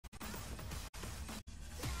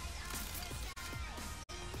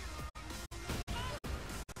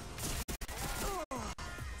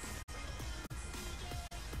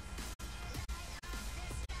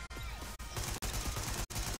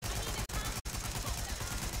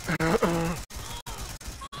Come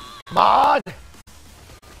on!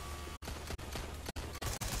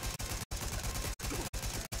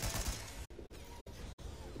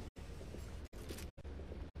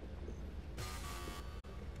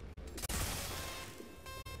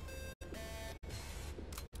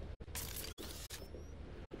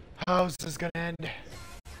 How's this gonna end?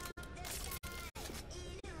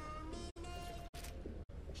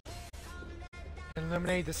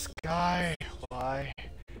 Eliminate the sky. Why?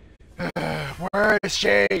 Where is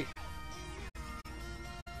she?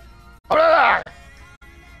 I'm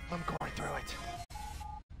going through it.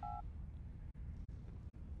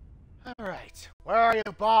 Alright. Where are you,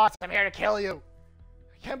 boss? I'm here to kill you.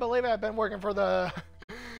 I can't believe I've been working for the...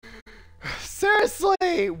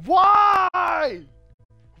 Seriously! Why?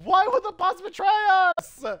 Why would the boss betray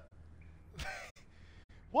us?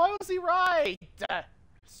 Why was he right?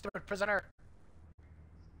 Stupid prisoner.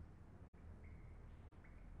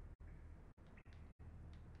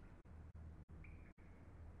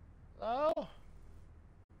 Hello?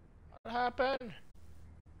 What happened?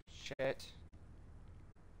 Shit.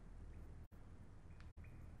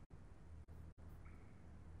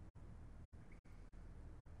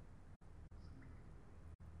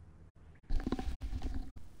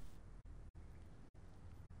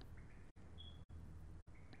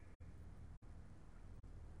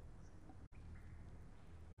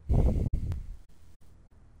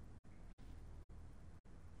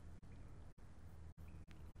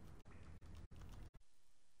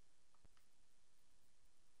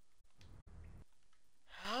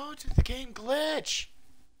 How did the game glitch?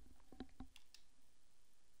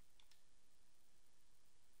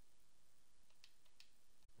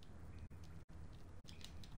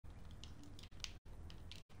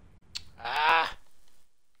 Ah!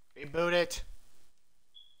 Reboot it.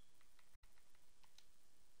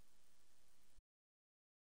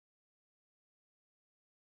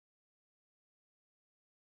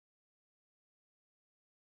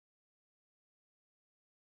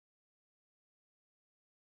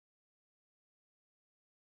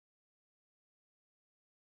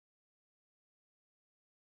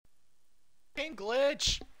 Game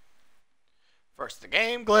glitch. First the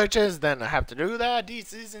game glitches, then I have to do that.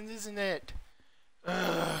 This isn't it?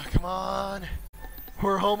 Come on.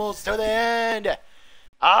 We're almost to the end.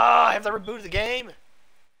 Ah, I have to reboot the game.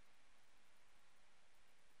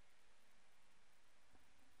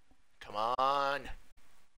 Come on.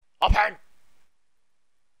 Open.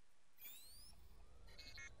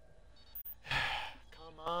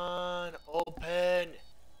 Come on, open.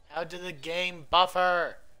 How did the game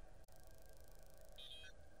buffer?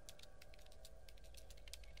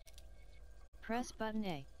 Press button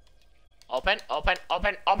A. Open, open,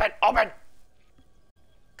 open, open, open!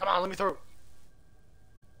 Come on, let me through.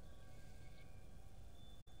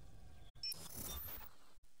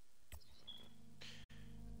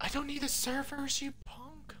 I don't need the servers, you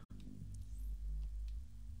punk.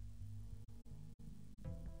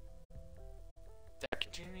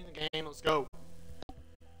 Continuing the game, let's go.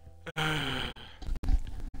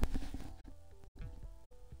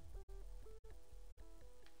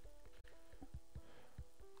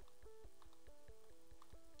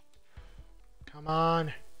 Come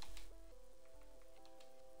on.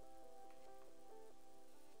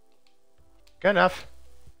 Good enough.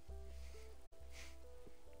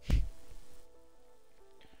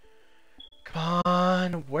 Come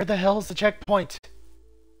on. Where the hell's the checkpoint?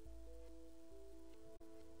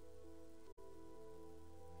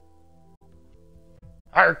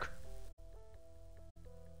 Ark.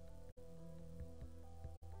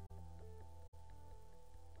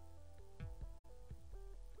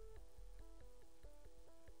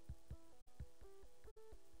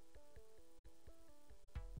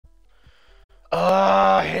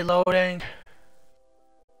 I hate loading.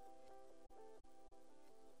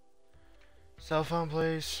 Cell phone,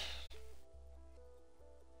 please.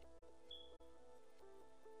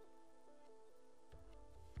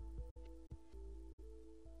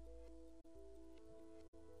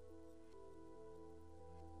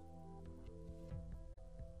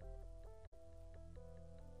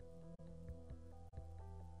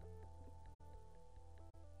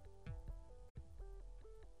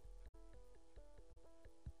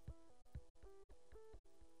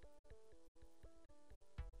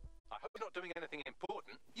 I hope you're not doing anything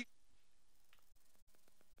important.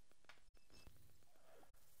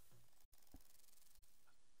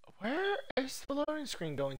 Where is the loading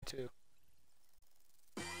screen going to?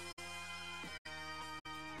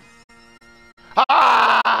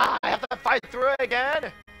 Ah! I have to fight through it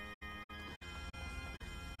again?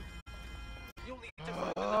 You'll need to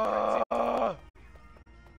open the transit.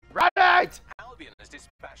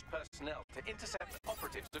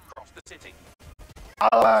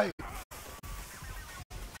 away!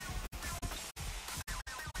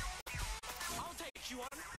 I'll take you on.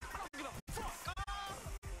 I don't give a fuck.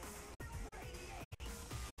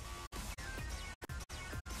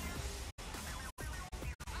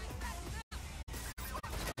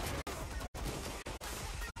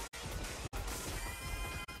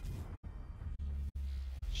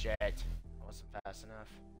 Shit. I wasn't fast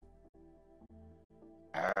enough.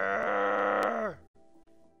 Arrgh.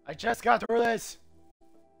 I just got through this!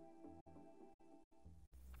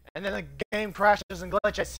 And then the game crashes and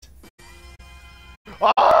glitches.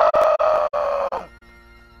 Ah!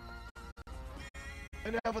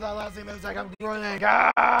 Enough with that lousy music, I'm running.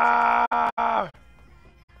 Ah!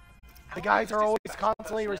 The guys are always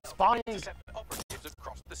constantly responding. Operatives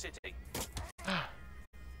across the city.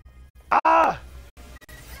 Ah!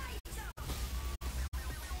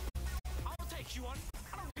 I'll take you on.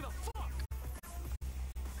 I don't give a fuck.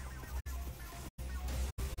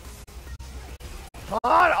 Come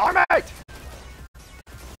on, arm it!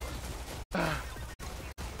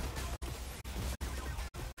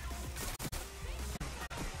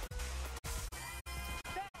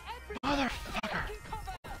 Motherfucker!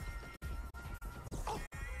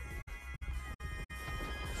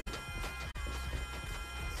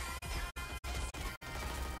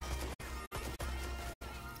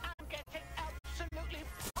 I'm getting absolutely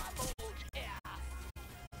pummeled here.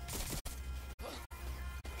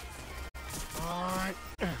 Alright.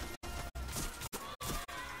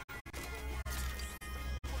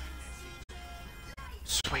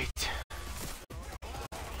 Sweet.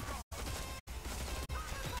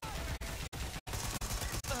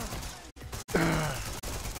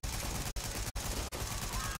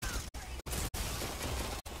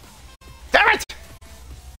 Damn it!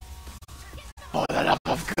 For the love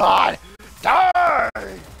of God! Die!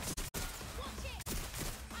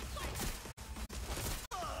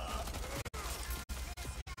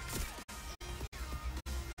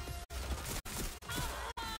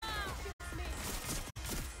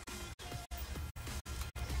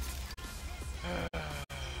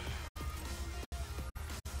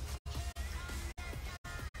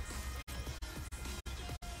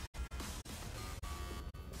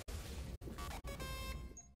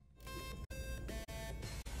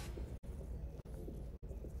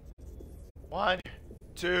 One,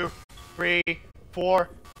 2, 3, 4,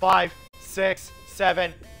 5, 6,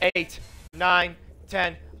 7, 8, 9,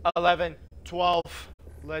 10, 11, 12.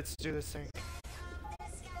 Let's do this thing.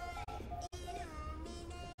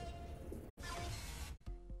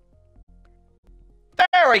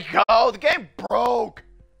 There we go! The game broke!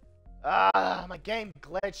 Ah, my game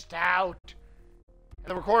glitched out.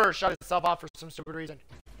 And the recorder shut itself off for some stupid reason.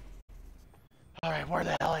 Alright, where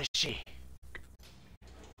the hell is she?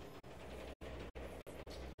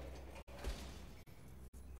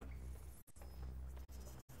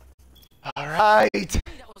 Alright!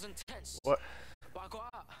 That was intense. What? But I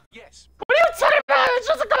got out. Yes. What are you talking about? It's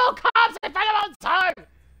just a good old cops. They find them on time.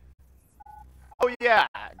 Oh yeah,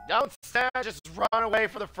 don't stand. Just run away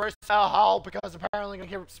for the first hall because apparently gonna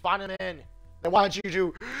keep spawning in. They want you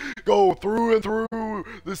to go through and through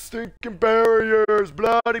the stinking barriers.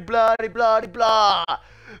 Bloody, bloody, bloody, blah.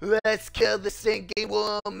 Let's kill the stinking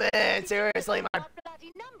woman. Seriously, man.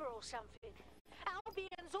 Bloody number or something.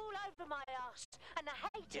 Albion's all over my ass, and I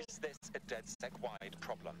hate it. Is this a DedSec-wide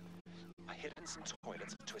problem? I hid in some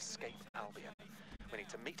toilets to escape Albion. We need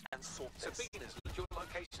to meet and sort this. Sabine has linked your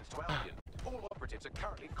locations to Albion. All operatives are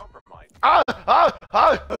currently compromised.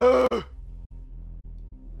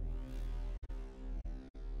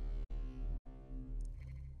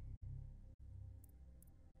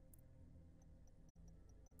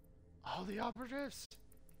 All the operatives?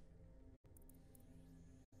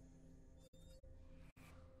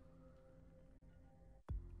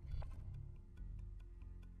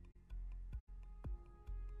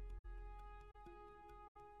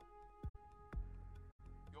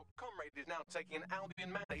 Your comrade is now taking an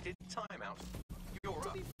Albion-mandated timeout. You're up.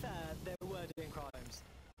 To be fair, they were doing crimes.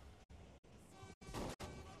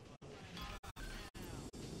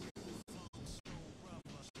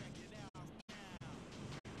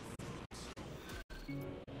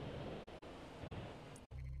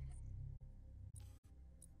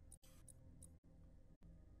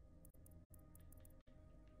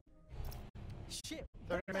 Shit,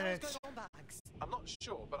 30 what the hell's minutes. going on, Bags? I'm not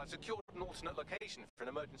sure, but I secured an alternate location for an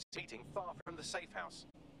emergency meeting far from the safe house.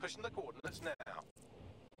 Pushing the coordinates now.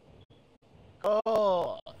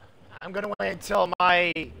 Cool. I'm gonna wait until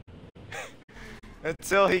my...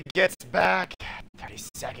 until he gets back. 30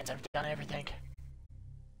 seconds, I've done everything.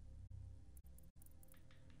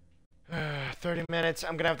 30 minutes,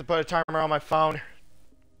 I'm gonna have to put a timer on my phone.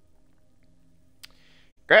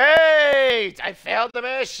 Great! I failed the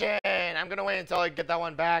mission! I'm gonna wait until I get that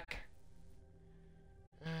one back.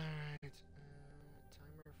 Alright.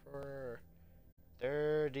 Timer for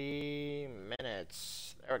 30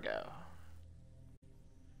 minutes. There we go.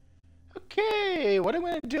 Okay, what am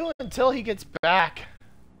I gonna do until he gets back?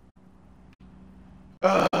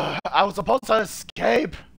 I was supposed to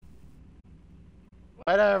escape.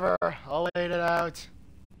 Whatever, I'll wait it out.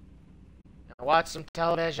 I'll watch some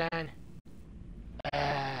television.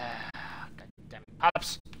 Goddamn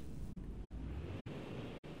pops.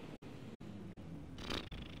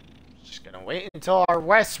 Just gonna wait until our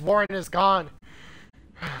West Warren is gone.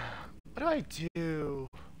 What do I do?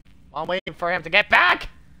 I'm waiting for him to get back.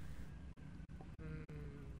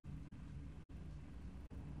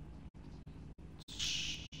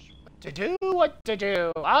 What to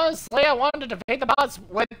do? Honestly, I wanted to defeat the boss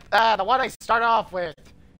with the one I started off with.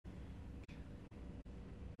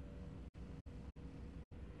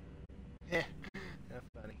 Yeah, that's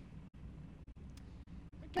funny.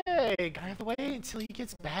 Okay, gonna have to wait until he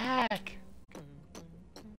gets back.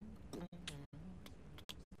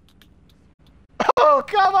 Oh,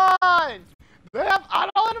 come on! They have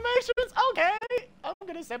auto animations? Okay! I'm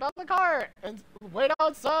gonna step out the car and wait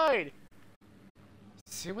outside.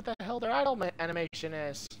 See what the hell their idle animation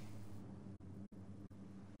is.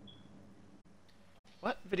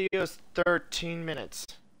 What video is 13 minutes?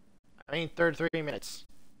 I mean 33 minutes.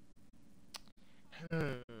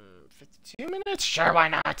 52 minutes? Sure, why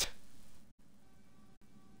not?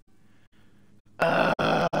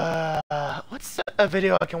 What's a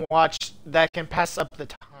video I can watch that can pass up the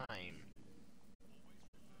time?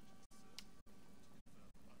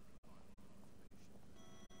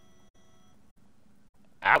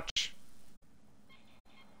 Ouch.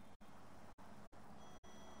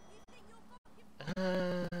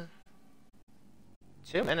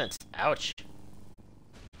 2 minutes. Ouch.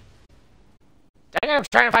 Dang it, I'm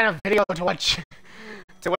trying to find a video to watch.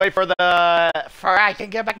 To wait for I can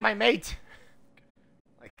get back my mate.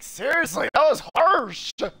 Like, seriously, that was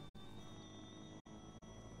harsh. I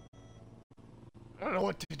don't know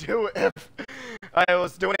what to do if I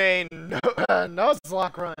was doing a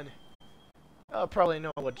Nuzlocke run. I'll probably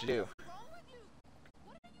know what to do.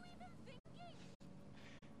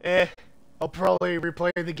 I'll probably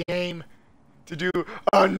replay the game to do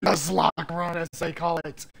a Nuzlocke run, as they call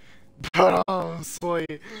it. But honestly,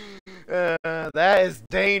 that is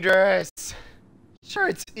dangerous. Sure,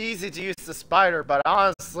 it's easy to use the spider, but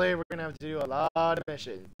honestly, we're gonna have to do a lot of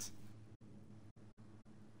missions.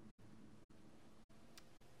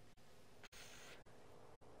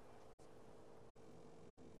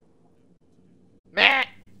 Meh!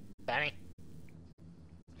 Benny.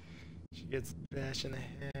 She gets bashed in the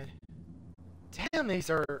head. Damn, these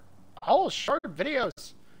are all short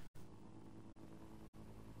videos.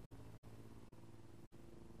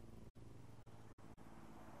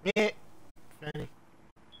 Meh. Benny.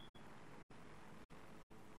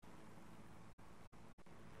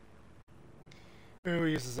 Who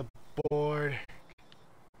uses a board?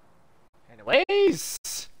 Anyways,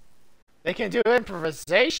 they can do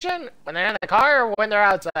improvisation when they're in the car or when they're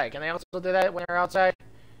outside. Can they also do that when they're outside?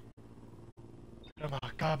 Oh my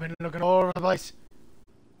god, I've been looking all over the place.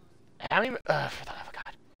 How many? For the love of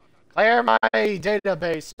God. Clear my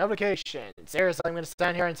database. Notification. Seriously, I'm gonna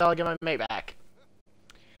stand here until I get my mate back.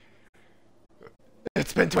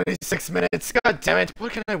 It's been 26 minutes. God damn it.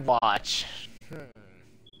 What can I watch?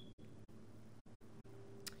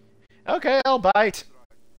 Okay, I'll bite.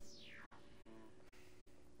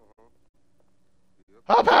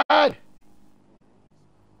 How bad?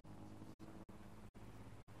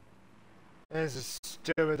 This is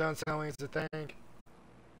stupid. Don't sound like it's a thing.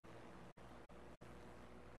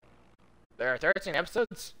 There are 13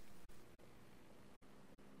 episodes?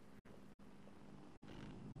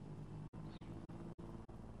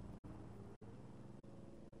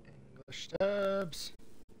 English dubs.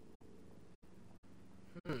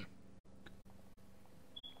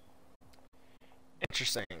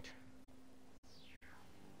 Interesting.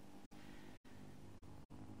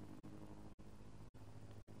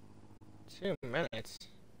 Two minutes.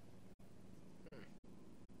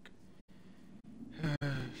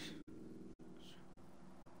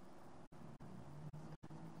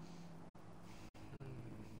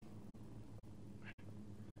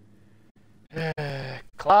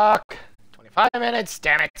 Clock. 25 minutes.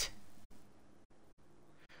 Damn it.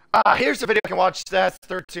 Here's a video I can watch that's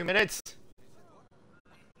 32 minutes.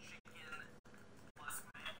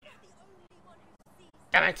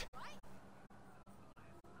 Damn it.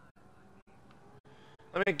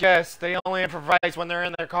 Let me guess, they only improvise when they're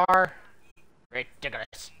in their car?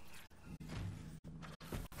 Ridiculous.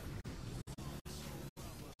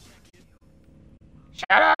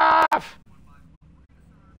 Shut up!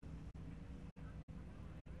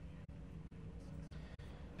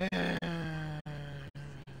 Okay,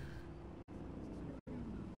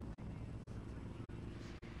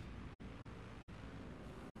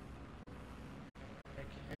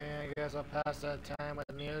 I guess I'll pass that time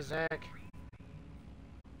with music.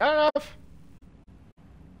 Enough!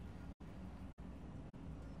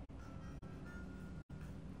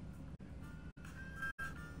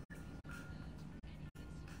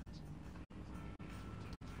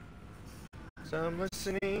 So I'm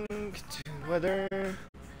listening to weather.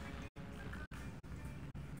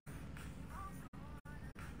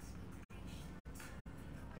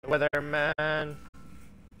 Weatherman.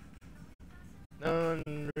 No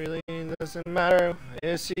one really doesn't matter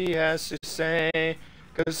what he has to say,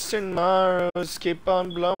 'cause tomorrows keep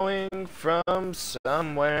on blowing from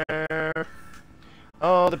somewhere.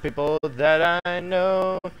 All the people that I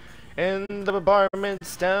know in the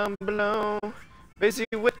apartments down below, busy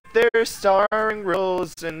with their starring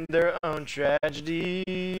roles and their own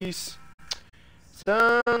tragedies.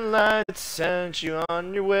 Sunlight sent you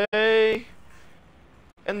on your way,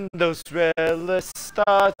 and those restless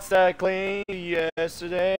thoughts that cling to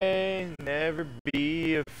yesterday. Never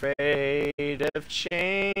be afraid of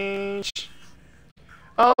change.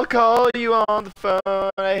 I'll call you on the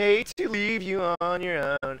phone. I hate to leave you on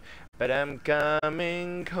your own, but I'm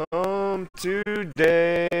coming home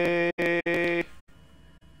today.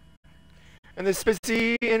 And this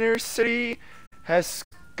busy inner city has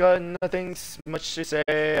got nothing much to say.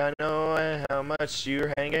 I know how much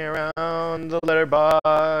you're hanging around the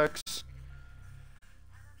letterbox.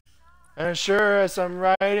 And sure as I'm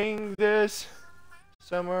writing this,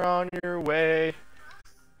 somewhere on your way,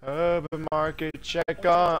 a market check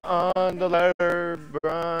on the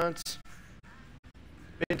letterbox.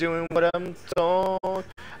 Been doing what I'm told.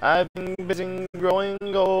 I've been busy growing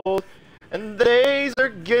old, and the days are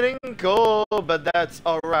getting cold, but that's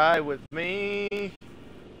alright with me.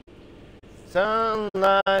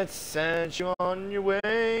 Sunlight sent you on your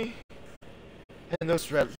way, and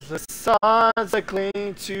those restless thoughts that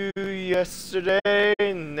cling to yesterday.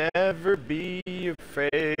 Never be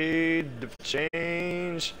afraid of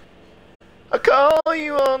change. I'll call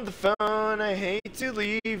you on the phone. I hate to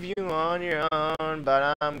leave you on your own,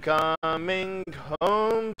 but I'm coming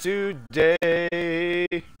home today.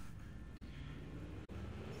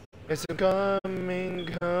 Yes, I'm coming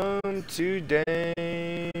home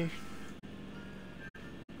today.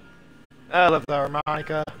 I love the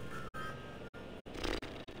harmonica.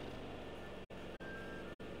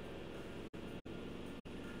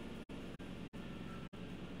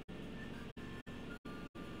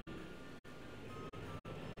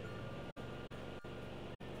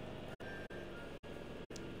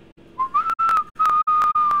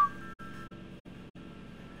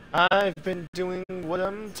 I've been doing what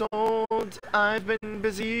I'm told. I've been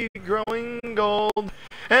busy growing old,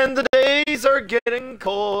 and the days are getting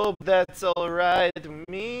cold. That's alright with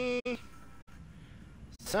me.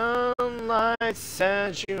 Sunlight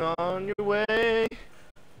sent you on your way,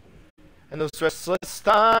 and those restless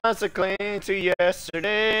thoughts that cling to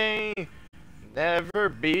yesterday. Never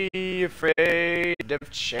be afraid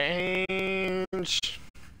of change.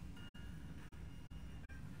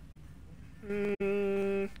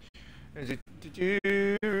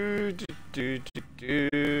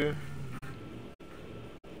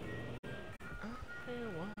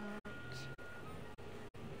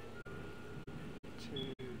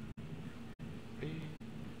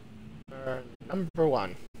 Number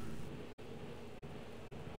one.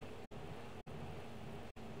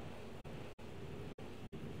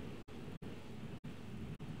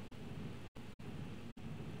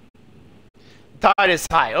 Tide is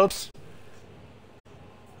high. Oops.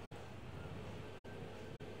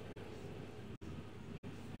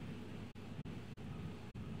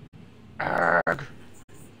 Arrgh.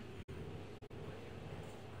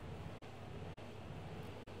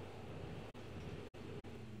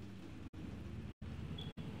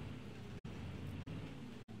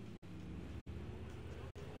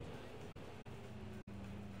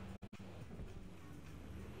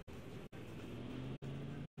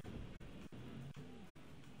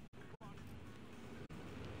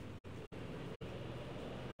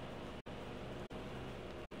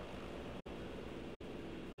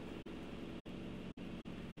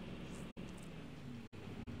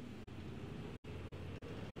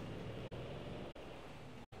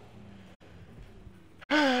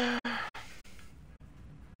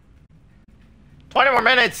 $20 more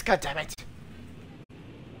minutes. God damn it.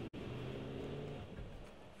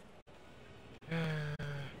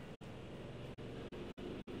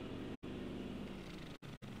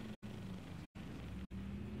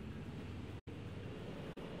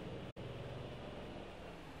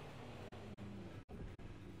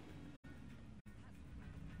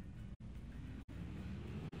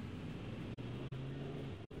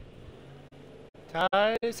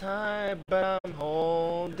 Tide is high, but I'm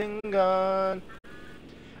holding on.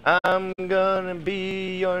 I'm gonna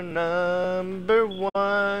be your number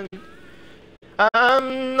one.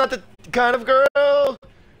 I'm not the kind of girl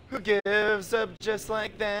who gives up just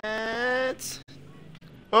like that.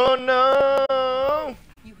 Oh no!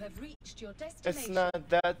 You have reached your It's destination. not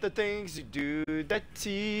that the things you do that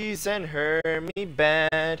tease and hurt me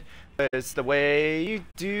bad, but it's the way you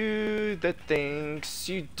do the things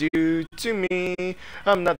you do to me.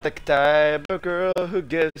 I'm not the type of girl who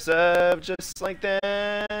gives up just like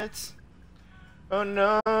that. Oh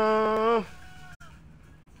no.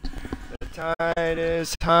 The tide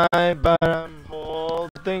is high, but I'm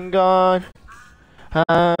holding on.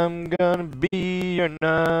 I'm gonna be your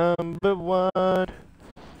number one.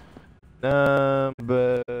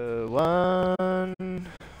 Number one.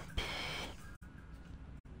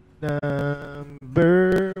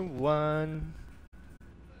 Number one.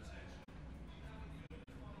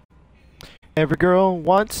 Every girl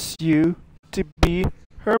wants you to be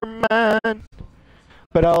her man,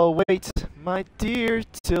 but I'll wait, my dear,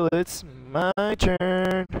 till it's my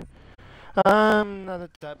turn. I'm not the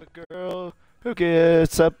type of girl who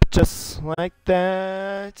gets up just like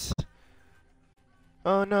that.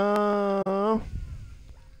 Oh no.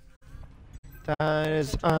 That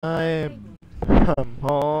is I'm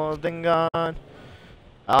holding on.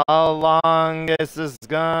 How long is this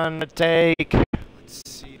gonna take? Let's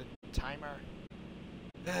see the timer.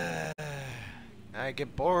 I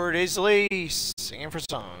get bored easily singing for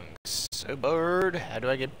songs. So bored, how do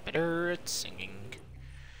I get better at singing?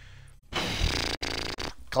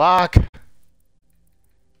 Clock!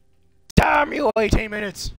 Damn you, 18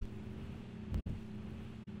 minutes!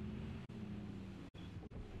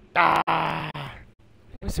 Ah!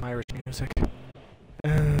 Let me some Irish music.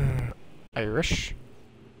 Irish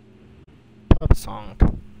pub song.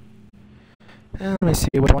 Let me see,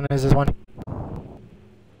 which one is this one?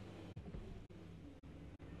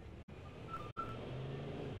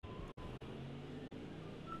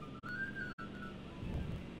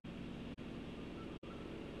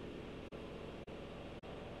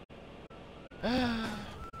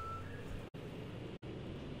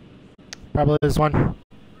 Probably this one.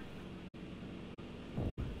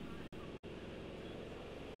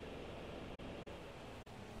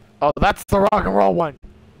 Oh, that's the rock and roll one.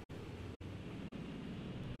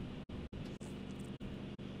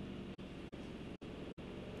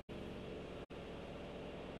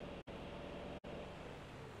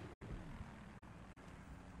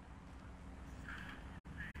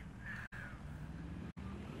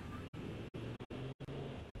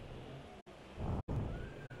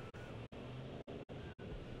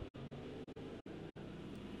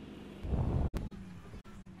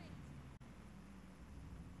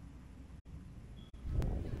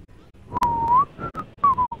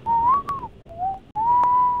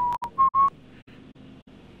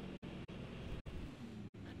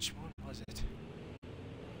 Which one was it?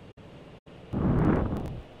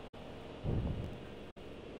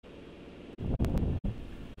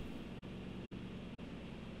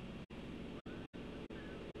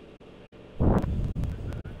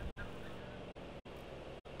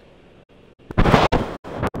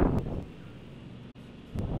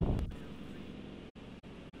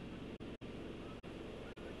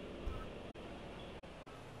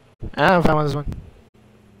 I found this one.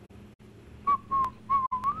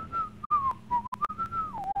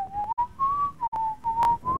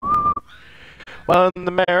 Well, in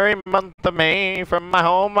the merry month of May, from my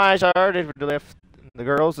home I started to lift the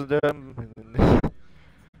girls of the.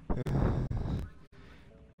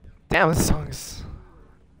 Damn, this song's.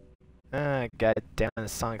 God damn,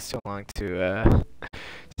 this song's too long to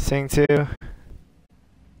sing to.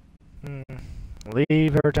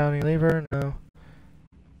 Leave her, Johnny, leave her, no.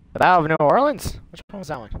 The Battle of New Orleans? Which one was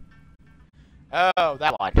that one? Oh,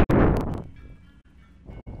 that one.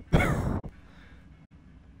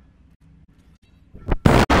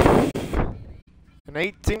 In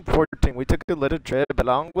 1814, we took a little trip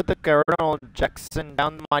along with the Colonel Jackson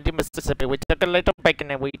down the mighty Mississippi. We took a little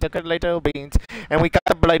bacon and we took a little beans, and we got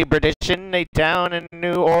the bloody British in a town in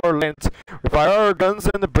New Orleans. We fired our guns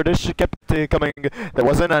and the British kept coming. There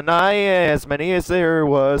wasn't an eye as many as there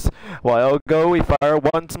was. A while ago, we fired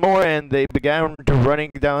once more, and they began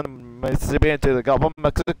running down the Mississippi into the Gulf of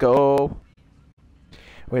Mexico.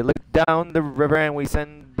 We looked down the river and we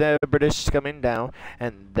sent the British coming down,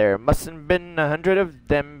 and there mustn't been 100 of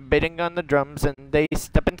them beating on the drums, and they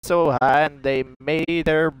stepping so high, and they made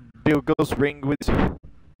their bugles ring with.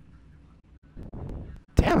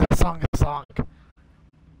 Damn, that song is long.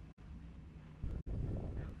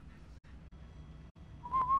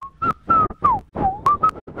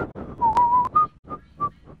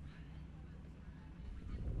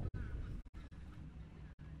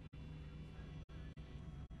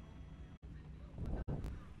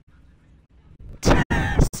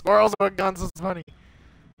 squirrels with guns is funny.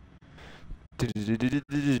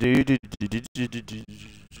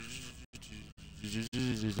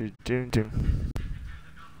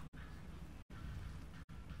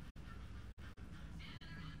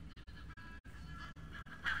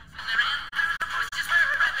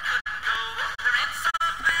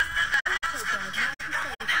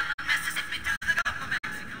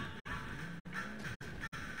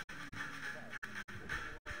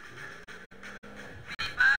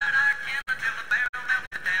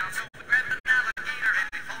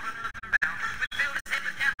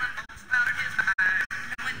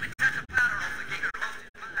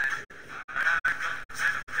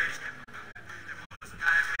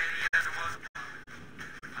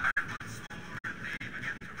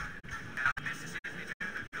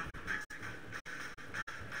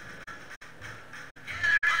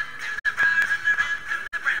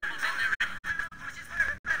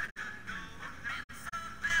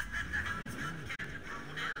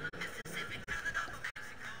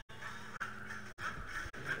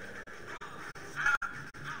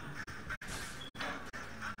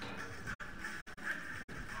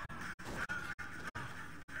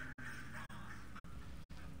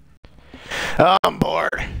 I'm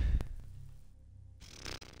bored.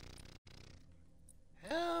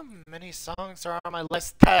 How many songs are on my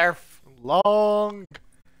list that are long?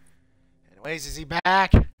 Anyways, is he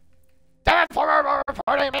back? Damn it, for over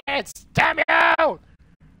 40 minutes! Damn you!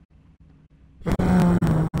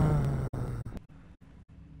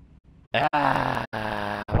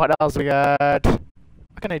 What else we got?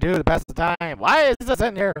 What can I do to pass the time? Why is this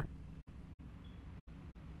in here?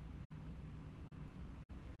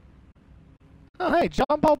 Oh, hey,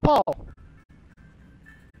 John Paul.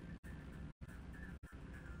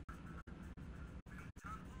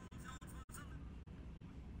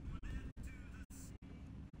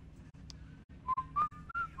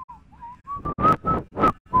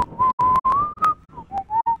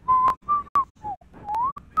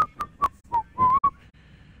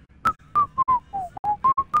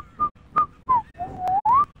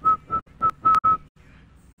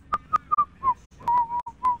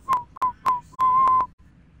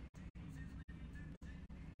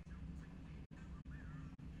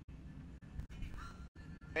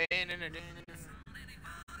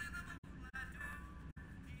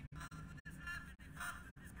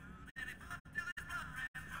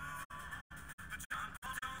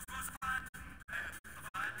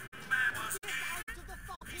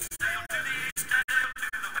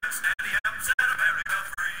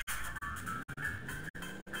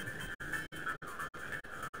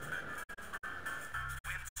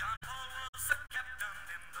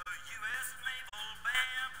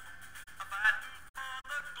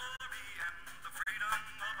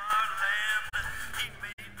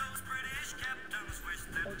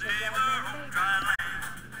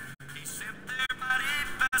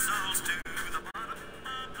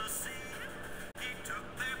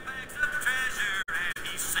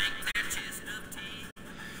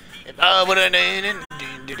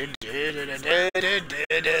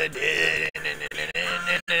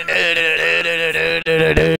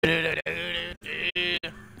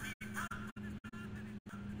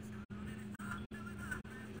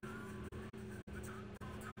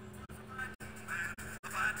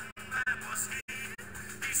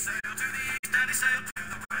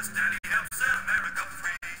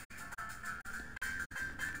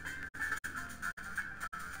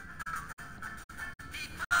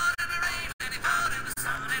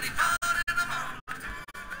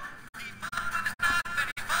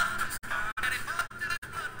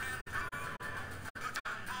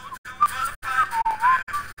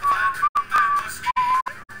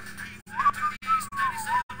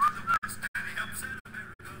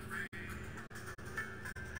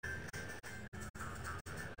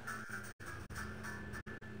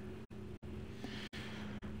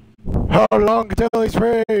 How long until he's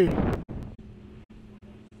free? The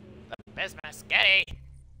business, Getty.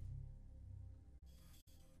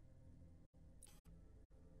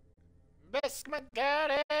 Biscuit.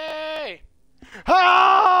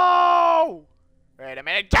 Oh! Wait a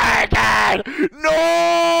minute, take it! No!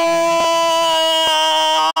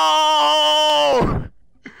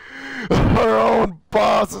 Our own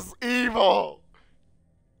boss is evil.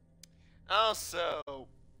 Also,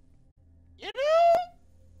 you know,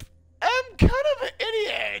 I'm kind of an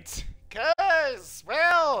idiot. Cause,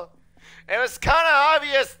 well, it was kind of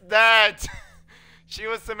obvious that she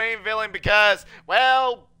was the main villain because,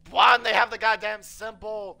 well, one, they have the goddamn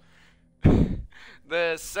symbol.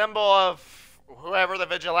 The symbol of whoever the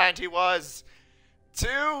vigilante was.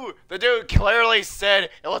 2, the dude clearly said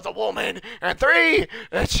it was a woman. And 3,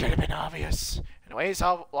 it should have been obvious. Anyways,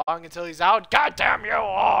 how long until he's out? God damn you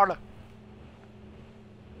all!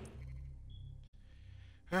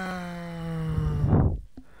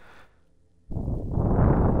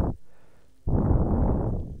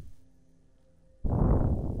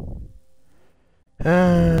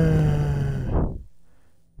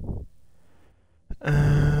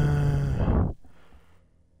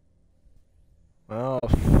 Well,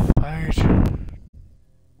 fight.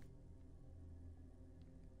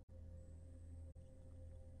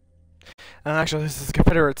 Actually, this is a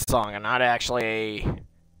Confederate song and not actually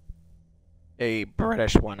a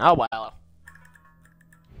British one. Oh well.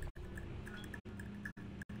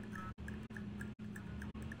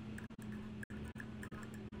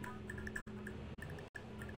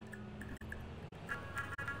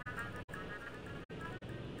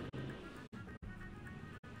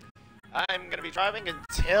 I'm gonna be driving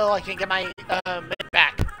until I can get my mid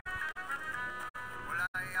back.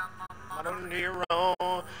 Modern hero.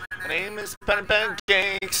 My name is Pen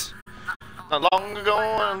Pancakes. Not long ago,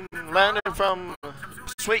 I landed from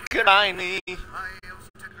sweet Kentucky.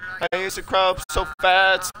 I used to crop so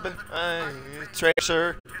fast, but I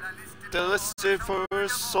treasure to listen for a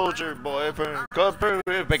soldier boy for Copper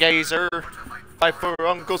Gazer. Fight for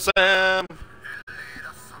Uncle Sam.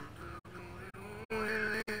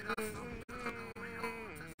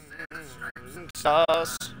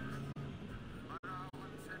 Sauce.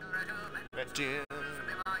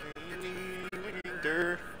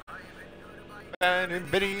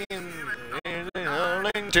 And Betty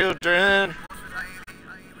and children,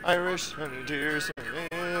 Irish and tears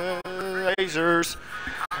and lasers.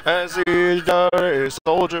 As his daughter, a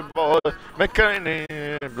soldier boy, mechanic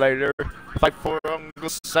later, fight for Uncle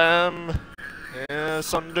Sam. And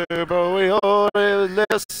Sunday boy, oh,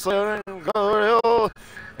 listen, go,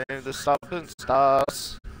 and the stopping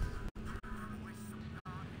stars.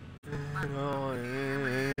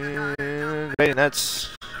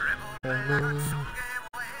 Bayonets.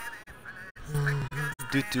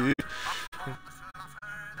 Do.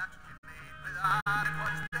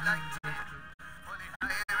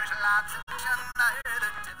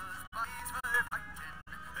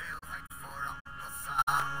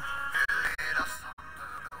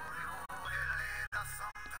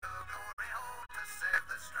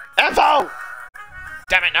 Info!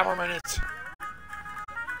 Damn it, never mind it.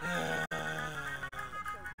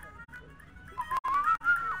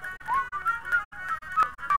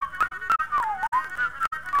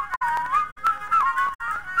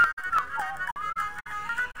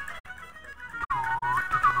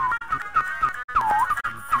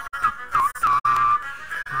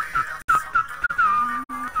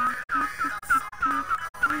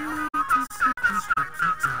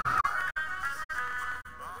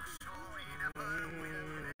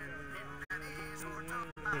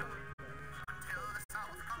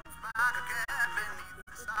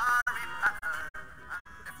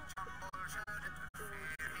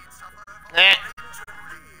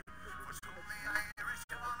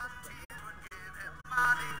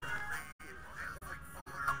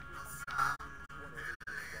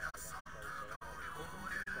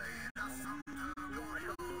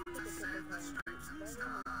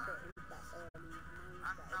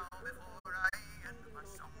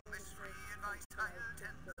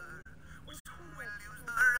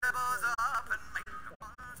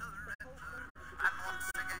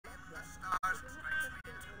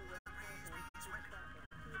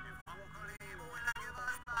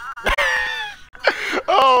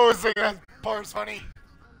 Oh, singing that part's funny.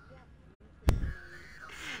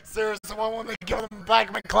 There's one when they kill them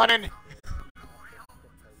Black McClellan.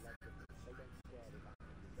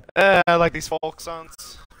 I like these folk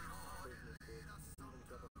songs.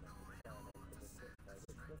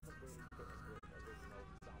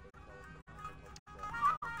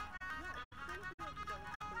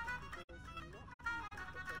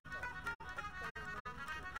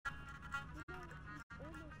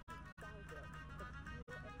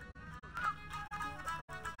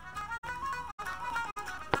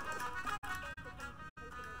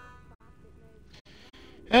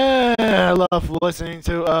 I love listening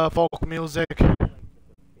to folk music.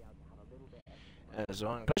 There's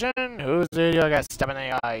one question. Who's the I got stabbed in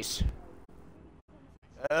the eyes?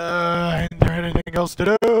 Ain't there anything else to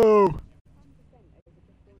do?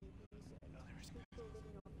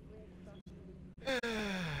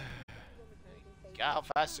 God, how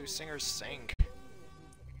fast do singers sing?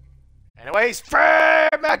 Anyways, Free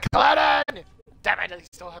McClellan! Damn it, I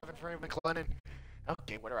still haven't Free McClellan.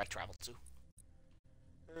 Okay, where do I travel to?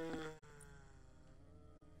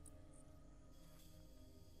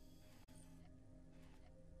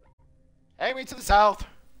 Aiming to the south.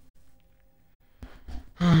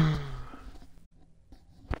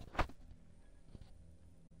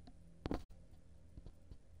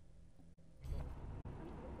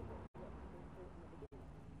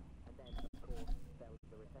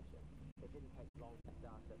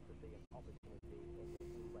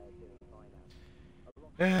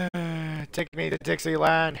 Take me to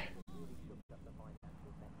Dixieland.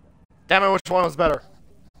 Damn it, which one was better?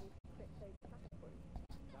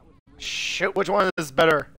 Shoot, which one is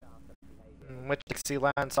better? Which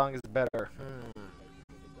Dixieland song is better?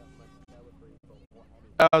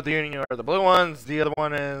 Oh, the Union are the blue ones. The other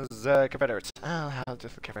one is Confederates. Oh, how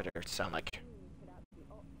does the Confederates sound like?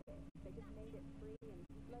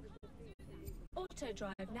 Auto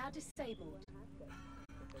drive now disabled.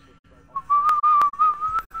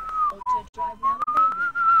 Auto drive now enabled.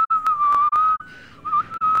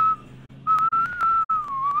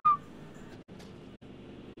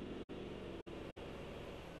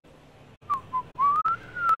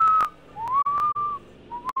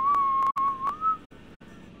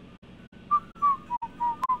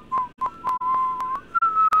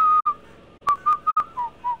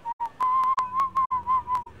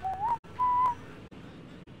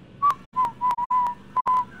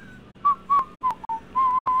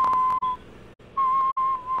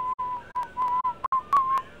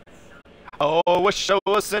 Oh, I wish I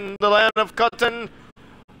was in the land of cotton.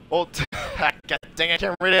 Oh, God dang, I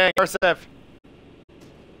can't read it. Cursive.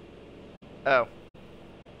 Oh.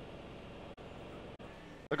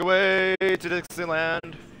 Look away to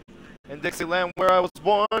Dixieland. In Dixieland where I was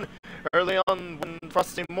born. Early on one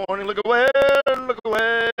frosty morning. Look away, look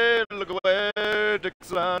away, look away,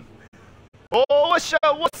 Dixieland. Oh, I wish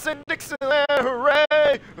I was in Dixieland.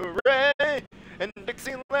 Hooray, hooray. In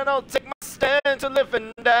Dixieland I'll take my stand to live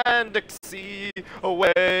and die in Dixie.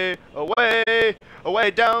 Away, away, away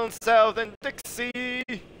down south in Dixie.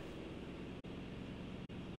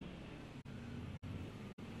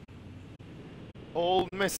 Old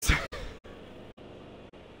Miss.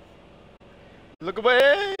 Look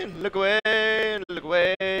away, look away, look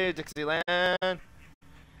away, Dixieland.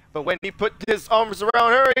 But when he put his arms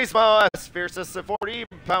around her, he smiled as fierce as a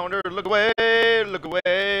 40-pounder. Look away, look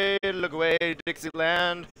away, look away,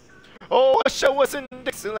 Dixieland. Oh, I wish I was in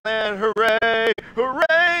Dixieland. Hooray,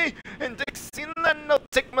 hooray! In Dixieland, I'll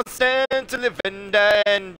take my stand to live and die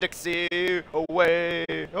in Dixie.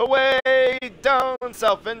 Away, away, down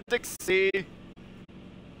south in Dixie.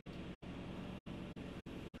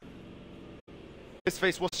 His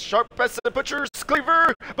face was sharp as a butcher's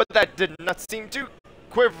cleaver, but that did not seem to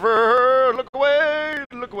quiver. Look away,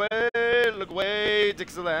 look away, look away,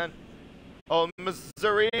 Dixieland. Oh,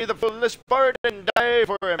 Missouri, the foolish part, and die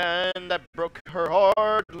for a man that broke her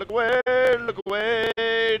heart. Look away,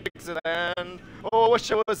 Dixieland. Oh, I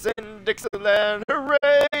wish I was in Dixieland.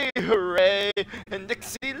 Hooray, hooray. In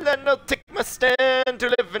Dixieland, I'll take my stand to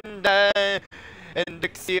live and die. And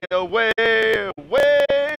Dixie, away, away,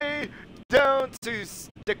 down to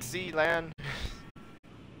Dixieland.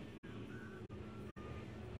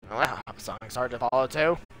 Wow, song's hard to follow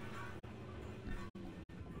too.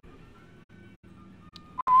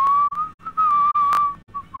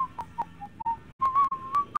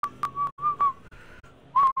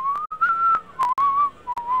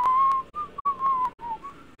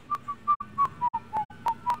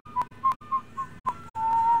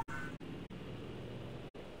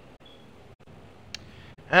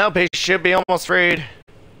 Well, he should be almost freed.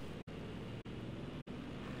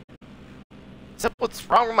 Except what's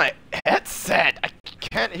wrong with my headset? I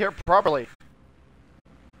can't hear properly.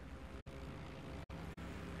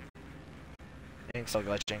 It's still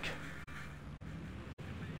glitching.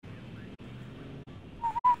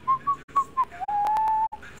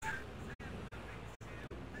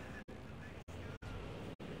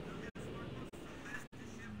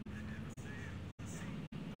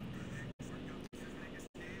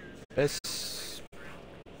 This.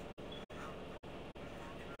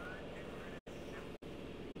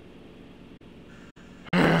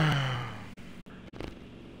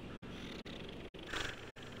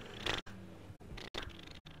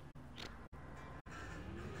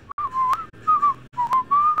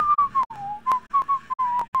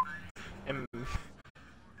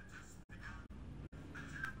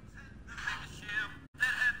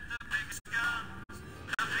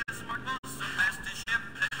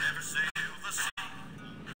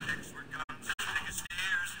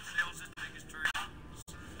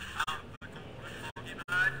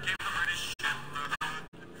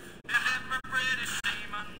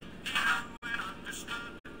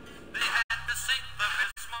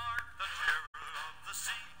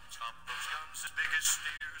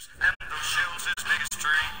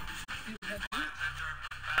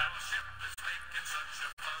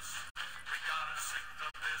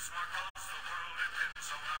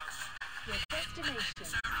 your destination.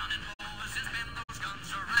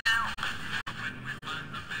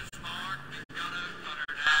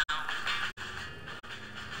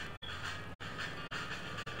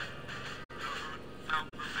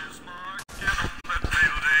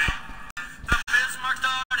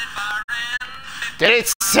 Did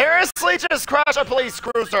it seriously just crash a police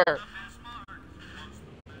cruiser?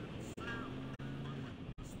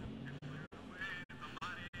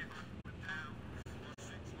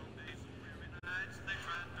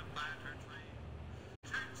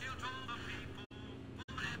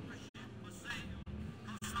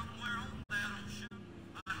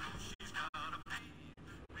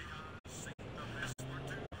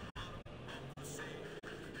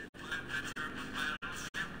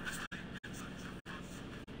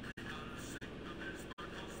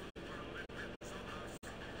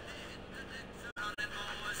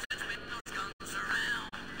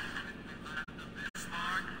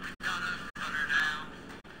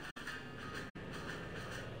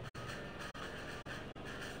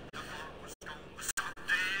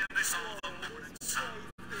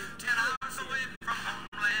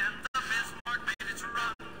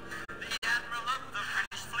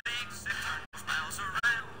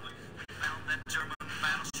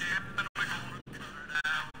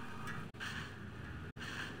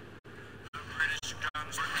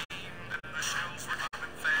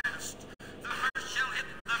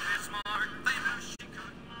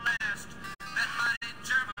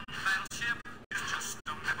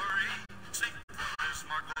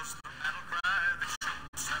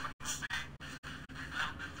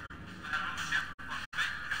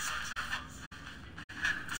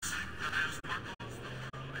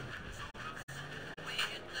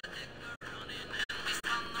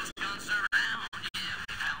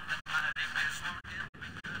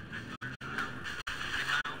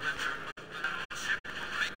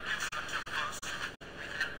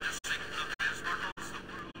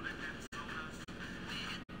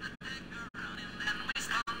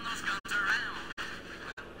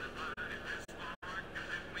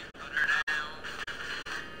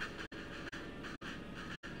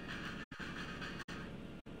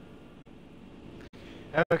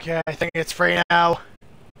 Okay, I think it's free now.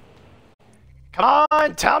 Come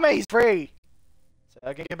on, tell me he's free, so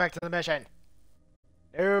I can get back to the mission.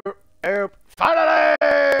 Nope, nope. Finally!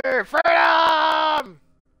 Freedom!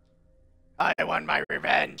 I won my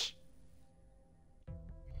revenge.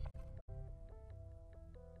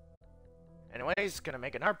 Anyways, gonna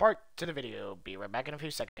make another part to the video. Be right back in a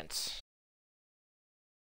few seconds.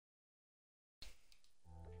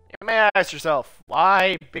 You may ask yourself,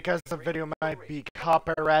 why? Because the video might be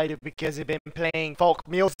copyrighted because you've been playing folk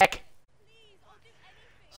music.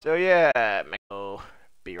 So yeah,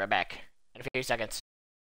 be right back in a few seconds.